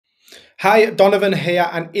Hey, Donovan here,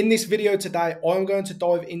 and in this video today, I'm going to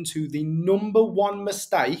dive into the number one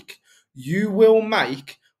mistake you will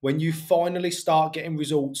make when you finally start getting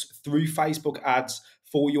results through Facebook ads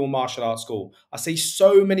for your martial arts school. I see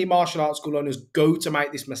so many martial arts school owners go to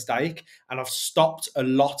make this mistake, and I've stopped a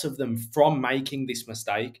lot of them from making this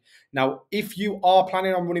mistake. Now, if you are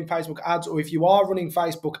planning on running Facebook ads, or if you are running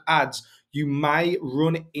Facebook ads, you may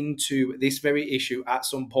run into this very issue at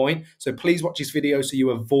some point. So please watch this video so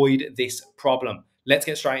you avoid this problem. Let's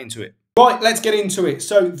get straight into it. Right, let's get into it.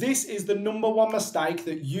 So this is the number one mistake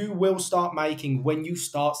that you will start making when you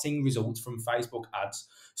start seeing results from Facebook ads.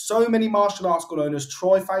 So many martial arts school owners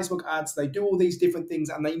try Facebook ads, they do all these different things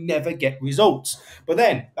and they never get results. But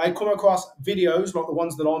then they come across videos like the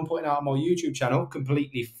ones that I'm putting out on my YouTube channel,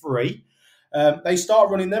 completely free. They start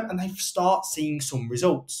running them and they start seeing some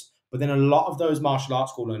results. But then a lot of those martial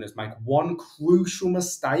arts school owners make one crucial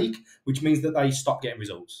mistake, which means that they stop getting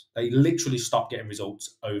results. They literally stop getting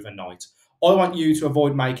results overnight. I want you to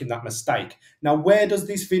avoid making that mistake. Now, where does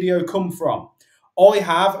this video come from? I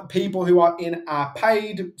have people who are in our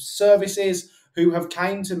paid services who have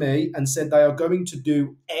came to me and said they are going to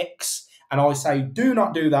do X. And I say, do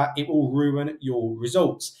not do that. It will ruin your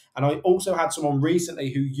results. And I also had someone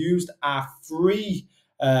recently who used our free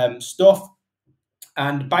stuff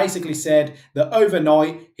and basically said that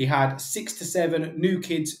overnight he had 6 to 7 new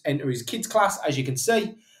kids enter his kids class, as you can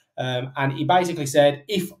see. And he basically said,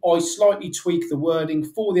 if I slightly tweak the wording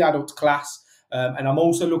for the adult class, and I'm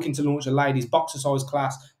also looking to launch a ladies boxercise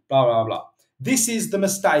class, blah, blah, blah. This is the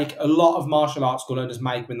mistake a lot of martial arts school owners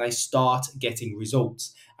make when they start getting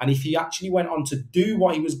results. And if he actually went on to do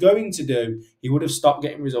what he was going to do, he would have stopped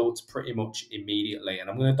getting results pretty much immediately. And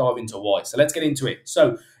I'm going to dive into why. So let's get into it.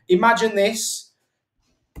 So imagine this.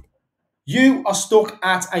 You are stuck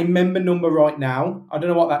at a member number right now. I don't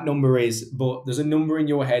know what that number is, but there's a number in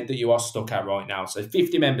your head that you are stuck at right now. So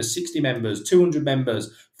 50 members, 60 members, 200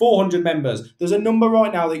 members, 400 members. There's a number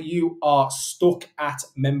right now that you are stuck at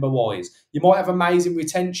member-wise. You might have amazing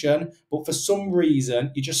retention, but for some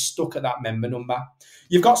reason, you're just stuck at that member number.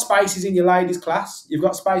 You've got spaces in your ladies class, you've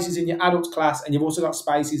got spaces in your adults class, and you've also got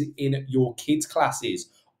spaces in your kids classes.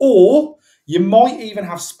 Or you might even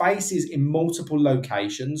have spaces in multiple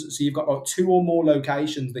locations. So you've got like 2 or more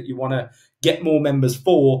locations that you want to get more members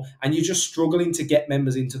for, and you're just struggling to get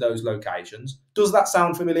members into those locations. Does that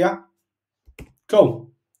sound familiar?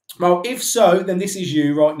 Cool. Well, if so, then this is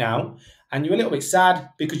you right now. And you're a little bit sad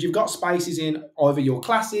because you've got spaces in either your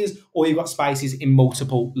classes or you've got spaces in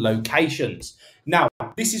multiple locations. Now,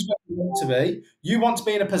 this is where you want to be. You want to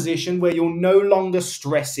be in a position where you're no longer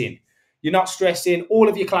stressing. You're not stressing, all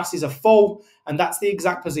of your classes are full, and that's the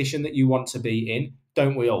exact position that you want to be in,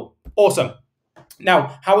 don't we all? Awesome.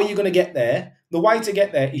 Now, how are you going to get there? The way to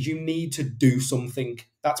get there is you need to do something.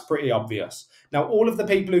 That's pretty obvious. Now, all of the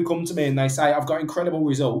people who come to me and they say, I've got incredible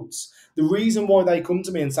results, the reason why they come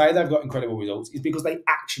to me and say they've got incredible results is because they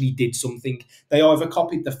actually did something. They either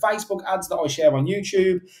copied the Facebook ads that I share on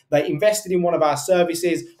YouTube, they invested in one of our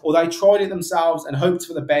services, or they tried it themselves and hoped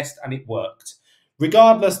for the best and it worked.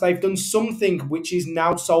 Regardless, they've done something which is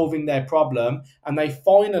now solving their problem, and they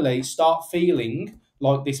finally start feeling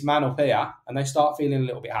like this man up here, and they start feeling a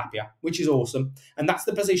little bit happier, which is awesome. And that's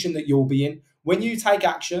the position that you'll be in. When you take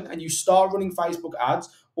action and you start running Facebook ads,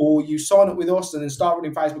 or you sign up with us and then start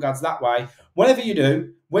running Facebook ads that way, whatever you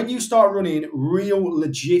do, when you start running real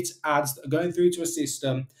legit ads that are going through to a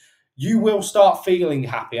system, you will start feeling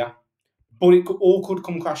happier, but it all could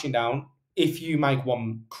come crashing down if you make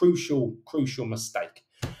one crucial mistake.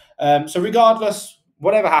 So regardless,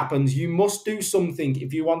 whatever happens, you must do something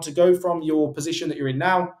if you want to go from your position that you're in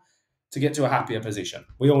now to get to a happier position.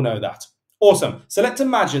 We all know that. Awesome. So let's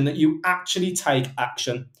imagine that you actually take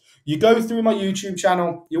action. You go through my YouTube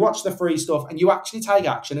channel, you watch the free stuff, and you actually take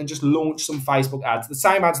action and just launch some Facebook ads. The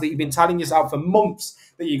same ads that you've been telling yourself for months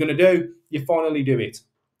that you're going to do, you finally do it.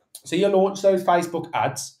 So you launch those Facebook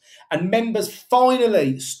ads, and members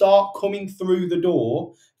finally start coming through the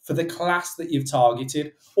door for the class that you've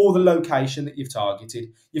targeted or the location that you've targeted.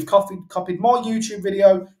 You've copied my YouTube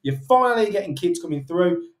video. You're finally getting kids coming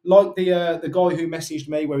through, like the guy who messaged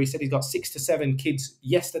me where he said he's got 6 to 7 kids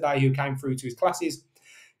yesterday who came through to his classes.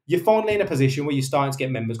 You're finally in a position where you're starting to get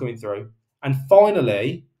members going through, and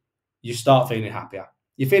finally you start feeling happier.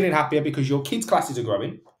 You're feeling happier because your kids' classes are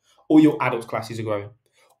growing, or your adult classes are growing,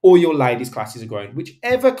 or your ladies' classes are growing.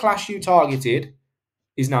 Whichever class you targeted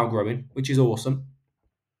is now growing, which is awesome.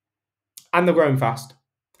 And they're growing fast.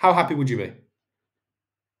 How happy would you be?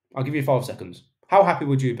 I'll give you 5 seconds. How happy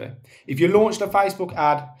would you be? If you launched a Facebook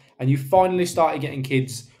ad and you finally started getting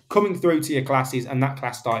kids coming through to your classes and that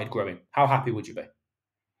class started growing, how happy would you be?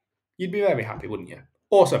 You'd be very happy, wouldn't you?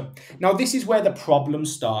 Awesome. Now, this is where the problem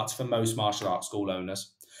starts for most martial arts school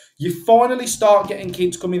owners. You finally start getting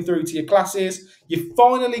kids coming through to your classes. You're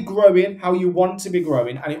finally growing how you want to be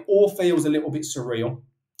growing, and it all feels a little bit surreal.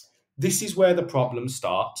 This is where the problem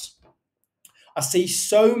starts. I see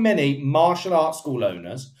so many martial arts school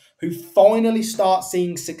owners who finally start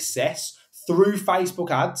seeing success through Facebook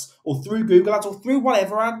ads or through Google ads or through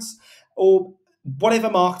whatever ads or whatever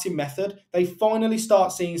marketing method. They finally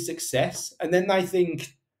start seeing success and then they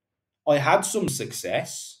think, I had some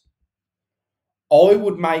success. I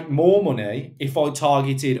would make more money if I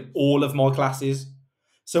targeted all of my classes.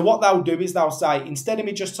 So what they'll do is they'll say, instead of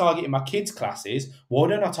me just targeting my kids' classes, why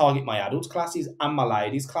don't I target my adults' classes and my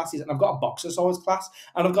ladies' classes? And I've got a boxercise class,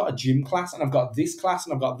 and I've got a gym class, and I've got this class,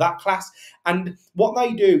 and I've got that class. And what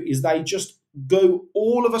they do is they just go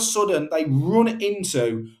all of a sudden, they run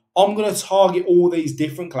into, I'm going to target all these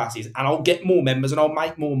different classes, and I'll get more members, and I'll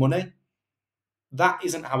make more money. That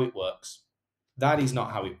isn't how it works. That is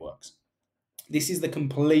not how it works. This is the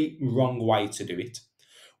complete wrong way to do it.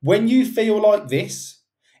 When you feel like this,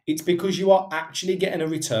 it's because you are actually getting a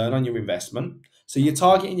return on your investment. So you're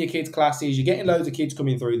targeting your kids' classes, you're getting loads of kids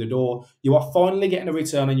coming through the door, you are finally getting a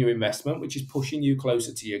return on your investment, which is pushing you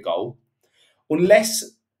closer to your goal. Unless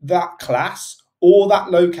that class or that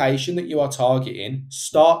location that you are targeting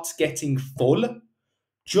starts getting full,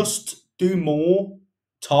 just do more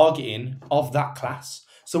targeting of that class.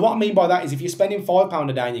 So what I mean by that is if you're spending £5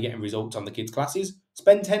 a day and you're getting results on the kids' classes,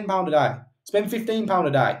 spend £10 a day. Spend £15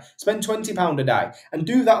 a day, spend £20 a day, and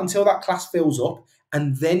do that until that class fills up,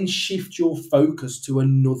 and then shift your focus to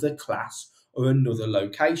another class or another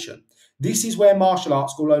location. This is where martial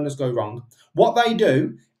arts school owners go wrong. What they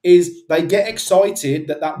do is they get excited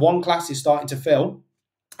that that one class is starting to fill,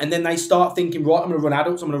 and then they start thinking, right, I'm going to run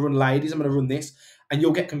adults, I'm going to run ladies, I'm going to run this. And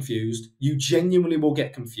you'll get confused. You genuinely will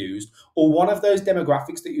get confused. Or one of those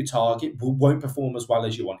demographics that you target won't perform as well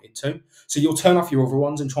as you want it to. So you'll turn off your other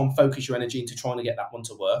ones and try and focus your energy into trying to get that one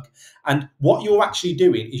to work. And what you're actually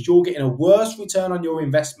doing is you're getting a worse return on your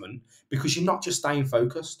investment because you're not just staying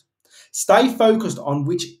focused. Stay focused on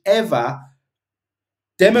whichever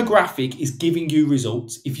demographic is giving you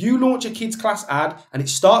results. If you launch a kids class ad and it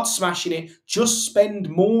starts smashing it, just spend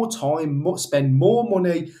more time, spend more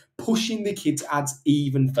money pushing the kids ads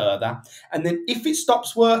even further. And then if it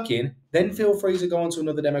stops working, then feel free to go on to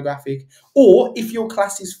another demographic. Or if your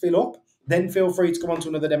classes fill up, then feel free to go on to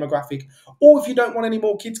another demographic. Or if you don't want any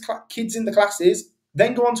more kids in the classes,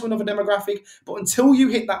 then go on to another demographic. But until you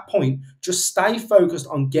hit that point, just stay focused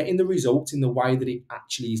on getting the results in the way that it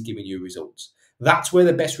actually is giving you results. That's where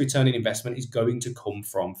the best return in investment is going to come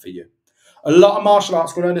from for you. A lot of martial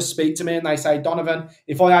arts school owners speak to me and they say, Donovan,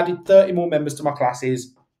 if I added 30 more members to my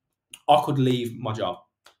classes, I could leave my job.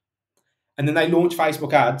 And then they launch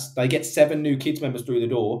Facebook ads, they get 7 new kids members through the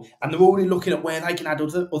door, and they're already looking at where they can add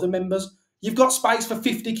other members. You've got space for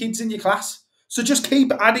 50 kids in your class. So just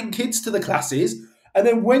keep adding kids to the classes. And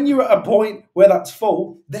then when you're at a point where that's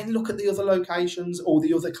full, then look at the other locations or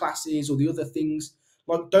the other classes or the other things.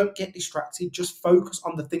 Like, don't get distracted. Just focus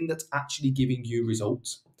on the thing that's actually giving you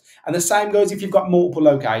results. And the same goes if you've got multiple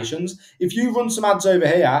locations. If you run some ads over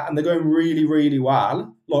here and they're going really, really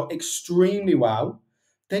well, like extremely well,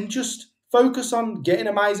 then just focus on getting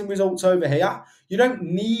amazing results over here. You don't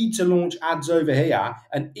need to launch ads over here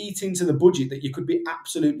and eat into the budget that you could be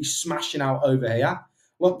absolutely smashing out over here.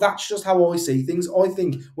 Well, that's just how I see things. I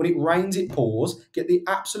think when it rains, it pours. Get the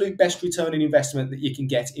absolute best return on investment that you can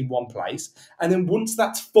get in one place. And then once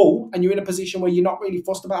that's full and you're in a position where you're not really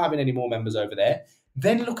fussed about having any more members over there,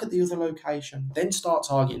 then look at the other location. Then start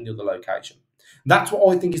targeting the other location. That's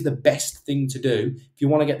what I think is the best thing to do if you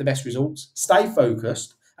want to get the best results. Stay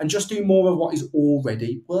focused and just do more of what is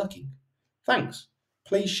already working. Thanks.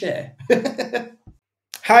 Please share.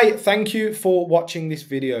 Hey, thank you for watching this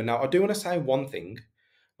video. Now, I do want to say one thing.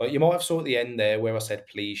 Like, you might have saw at the end there where I said,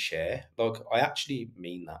 please share. Like, I actually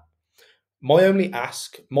mean that. My only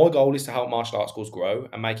ask, my goal is to help martial arts schools grow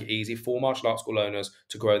and make it easy for martial arts school owners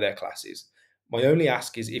to grow their classes. My only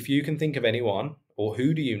ask is if you can think of anyone, or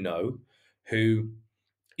who do you know, who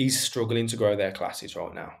is struggling to grow their classes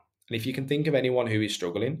right now. And if you can think of anyone who is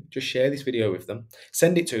struggling, just share this video with them,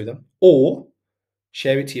 send it to them, or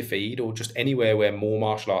share it to your feed, or just anywhere where more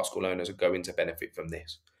martial arts school owners are going to benefit from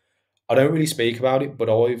this. I don't really speak about it, but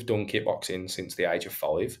I've done kickboxing since the age of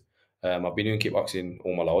 5. I've been doing kickboxing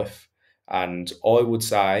all my life. And I would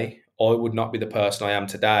say I would not be the person I am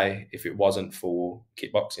today if it wasn't for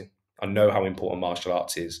kickboxing. I know how important martial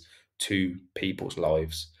arts is to people's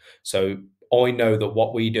lives. So I know that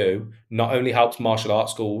what we do not only helps martial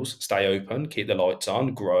arts schools stay open, keep the lights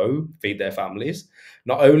on, grow, feed their families.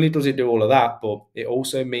 Not only does it do all of that, but it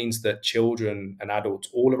also means that children and adults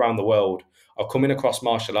all around the world are coming across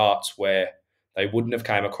martial arts where they wouldn't have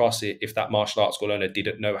came across it if that martial arts school owner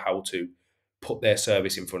didn't know how to put their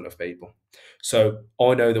service in front of people. So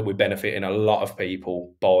I know that we're benefiting a lot of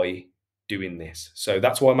people by doing this. So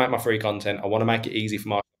that's why I make my free content. I want to make it easy for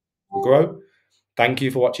my to grow. Thank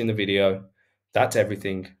you for watching the video. That's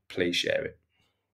everything. Please share it.